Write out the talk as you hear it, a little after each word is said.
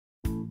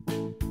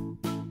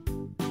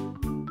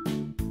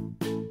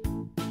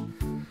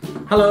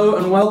Hello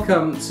and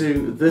welcome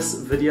to this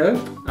video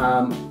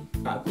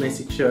at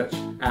Macy Church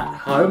at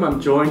Home. I'm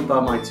joined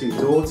by my two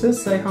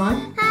daughters. Say hi.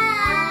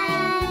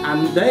 Hi.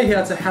 And they're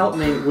here to help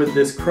me with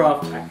this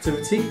craft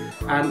activity.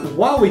 And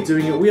while we're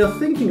doing it, we are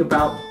thinking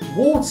about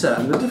water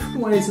and the different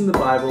ways in the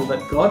Bible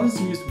that God has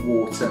used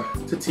water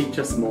to teach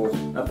us more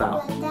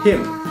about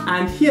Him.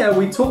 And here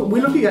we're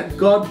looking at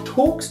God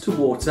talks to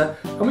water,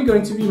 and we're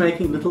going to be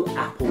making little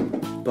apple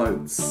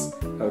boats.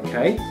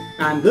 Okay?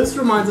 And this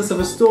reminds us of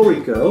a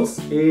story, girls,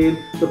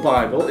 in the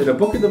Bible, in a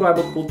book in the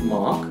Bible called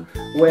Mark,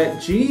 where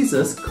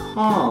Jesus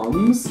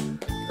calms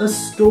a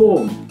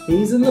storm.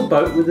 He's in the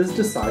boat with his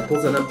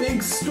disciples and a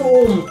big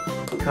storm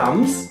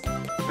comes,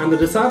 and the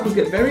disciples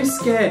get very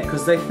scared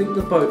because they think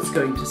the boat's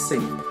going to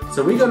sink.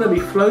 So we're going to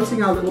be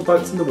floating our little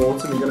boats in the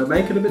water. We're going to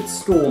make it a bit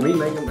stormy,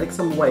 make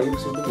some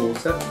waves with the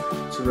water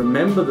to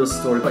remember the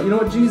story. But you know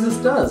what Jesus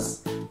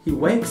does? He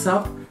wakes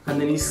up and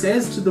then he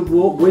says to the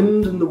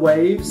wind and the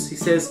waves, he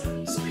says,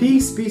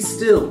 "Peace, be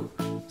still.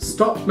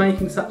 Stop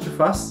making such a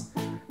fuss."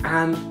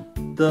 And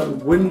the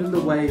wind and the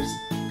waves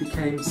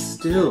became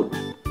still.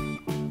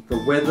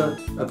 The weather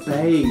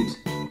obeyed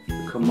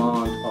the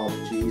command of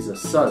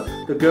Jesus. So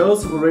the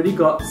girls have already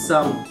got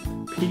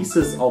some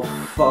pieces of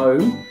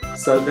foam.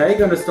 So they're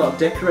going to start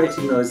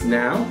decorating those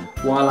now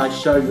while I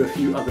show you a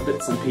few other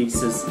bits and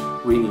pieces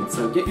we need.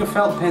 So get your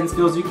felt pens,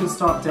 girls, you can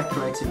start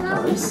decorating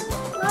those.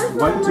 We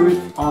won't do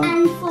it on...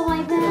 And for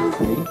my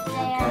birthday,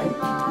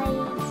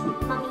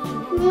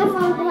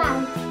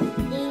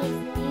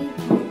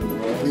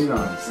 Very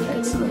nice,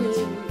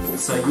 excellent.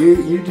 So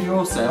you do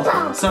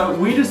yourself. So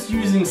we're just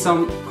using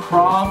some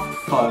craft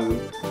foam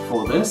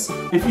for this.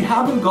 If you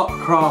haven't got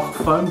craft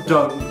foam,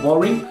 don't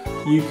worry.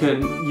 You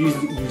can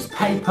use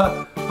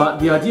paper, but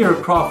the idea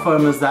of craft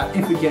foam is that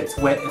if it gets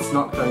wet, it's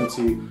not going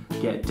to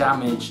get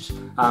damaged,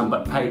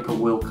 but paper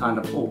will kind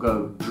of all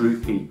go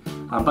droopy.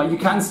 But you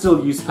can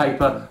still use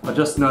paper, but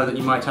just know that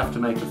you might have to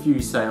make a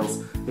few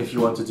sails if you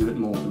want to do it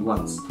more than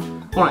once.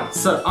 Alright,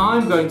 so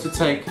I'm going to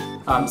take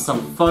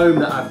some foam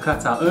that I've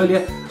cut out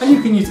earlier, and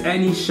you can use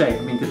any shape.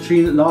 I mean,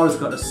 Laura's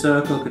got a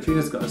circle,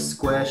 Katrina's got a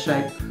square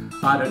shape.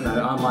 I don't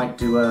know, I might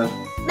do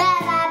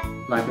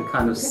like a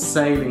kind of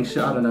sailing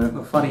shape, I don't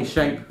know, a funny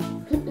shape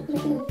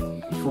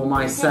for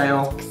my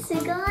sail.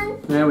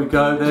 There we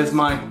go, there's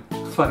my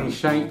funny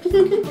shape.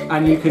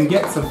 And you can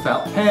get some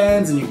felt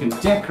pens and you can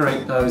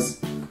decorate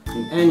those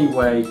in any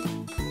way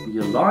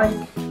you like.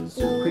 Just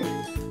do a quick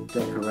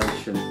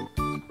decoration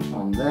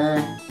on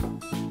there.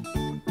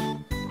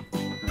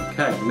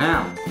 Okay,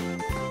 now,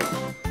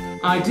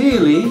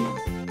 ideally,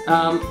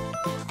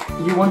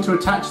 you want to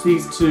attach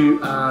these to,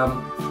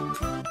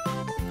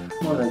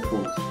 what are they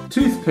called?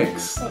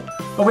 Toothpicks.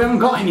 But we haven't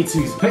got any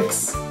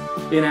toothpicks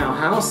in our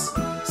house,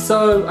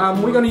 so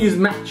we're going to use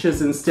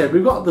matches instead.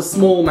 We've got the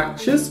small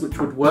matches, which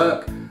would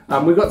work.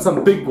 We've got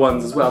some big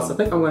ones as well, so I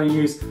think I'm going to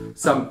use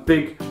some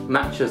big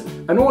matches.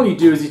 And all you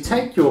do is you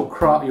take your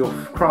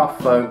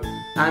craft foam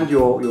and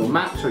your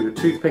match or your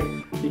toothpick,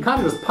 you kind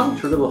of just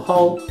puncture a little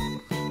hole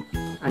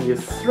and you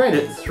thread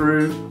it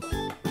through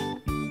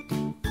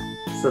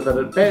so that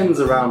it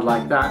bends around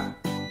like that.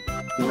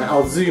 And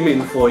I'll zoom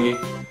in for you.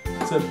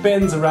 So it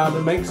bends around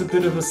and makes a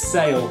bit of a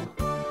sail,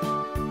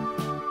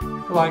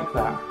 like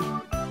that.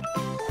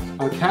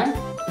 Okay?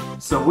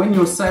 So when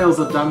your sails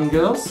are done,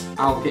 girls,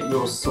 I'll get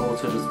yours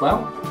sorted as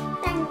well.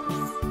 Thanks.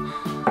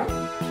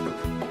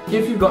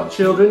 If you've got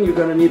children, you're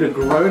going to need a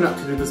grown-up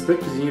to do this bit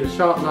because you need a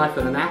sharp knife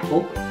and an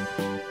apple.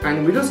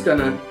 And we're just going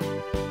to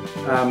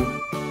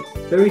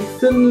very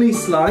thinly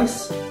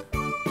slice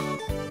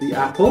the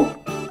apple,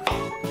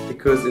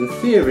 because in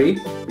theory,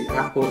 the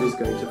apple is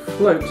going to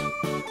float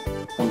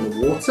on the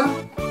water.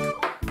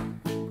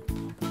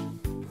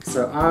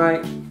 So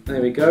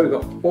there we go, we've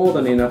got more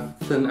than enough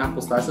thin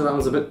apple slice. So that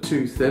one's a bit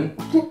too thin.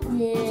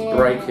 It's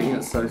breaking,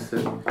 it's so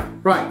thin.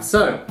 Right,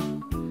 so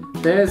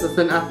there's a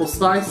thin apple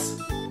slice.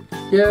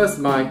 Here's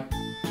my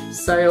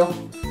sail,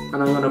 and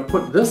I'm going to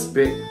put this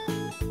bit,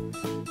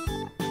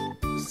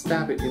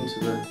 stab it into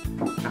the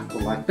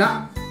apple like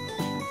that.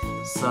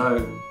 So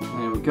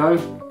there we go.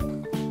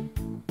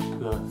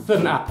 The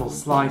thin apple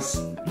slice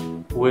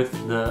with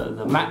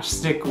the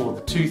matchstick or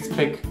the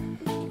toothpick.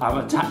 I'm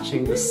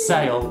attaching the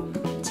sail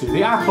to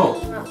the apple.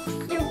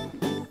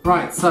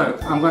 Right, so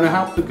I'm going to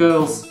help the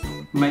girls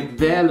make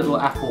their little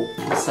apple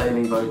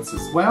sailing boats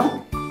as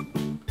well.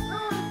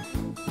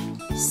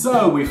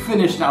 So we've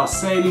finished our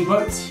sailing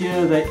boats.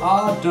 Here they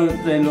are.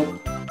 Don't they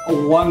look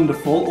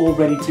wonderful, all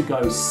ready to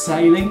go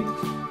sailing?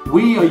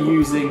 We are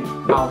using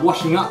our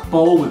washing up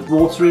bowl with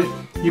water in it.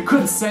 You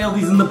could sail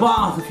these in the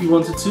bath if you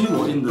wanted to,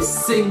 or in the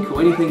sink, or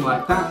anything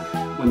like that,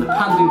 or in the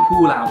paddling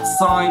pool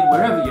outside,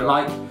 wherever you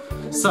like.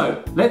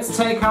 So, let's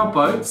take our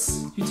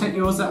boats. You take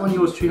yours, that one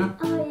yours, Trina?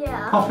 Oh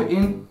yeah. Pop it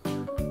in.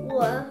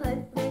 What?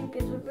 I think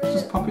it's a bit...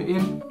 Just pop it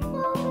in.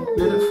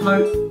 Let it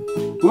float.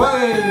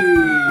 Whoa!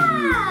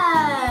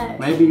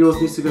 Maybe yours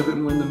needs to go a bit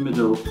more in the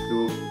middle,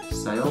 your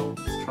sail.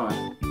 Let's try.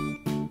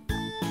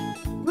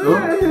 Oh.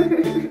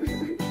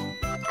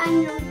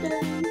 I'm not the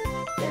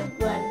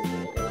one.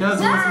 Here's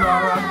yours,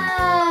 Laura.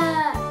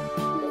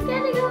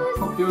 Daddy goes.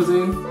 Pop yours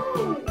in.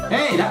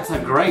 Hey, that's a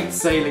great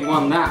sailing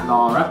one, that,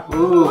 Lara.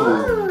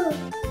 Ooh.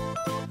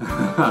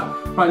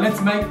 Right,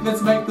 let's make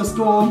the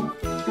storm.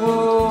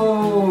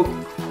 Whoa!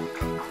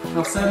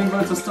 Our sailing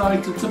boats are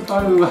starting to tip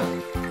over.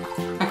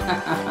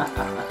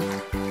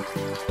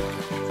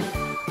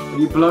 Are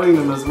you blowing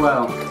them as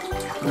well?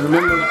 And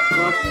remember that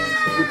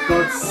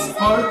God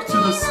spoke to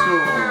the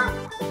storm,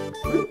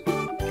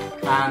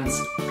 and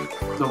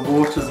the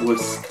waters were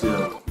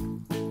still.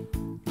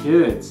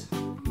 Good.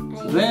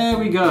 So there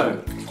we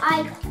go.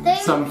 I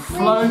think Some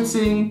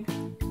floating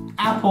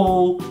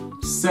apple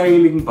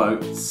sailing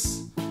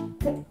boats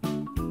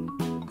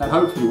that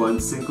hopefully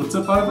won't sink or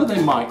tip over.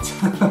 They might.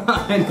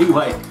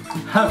 Anyway,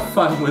 have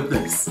fun with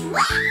this.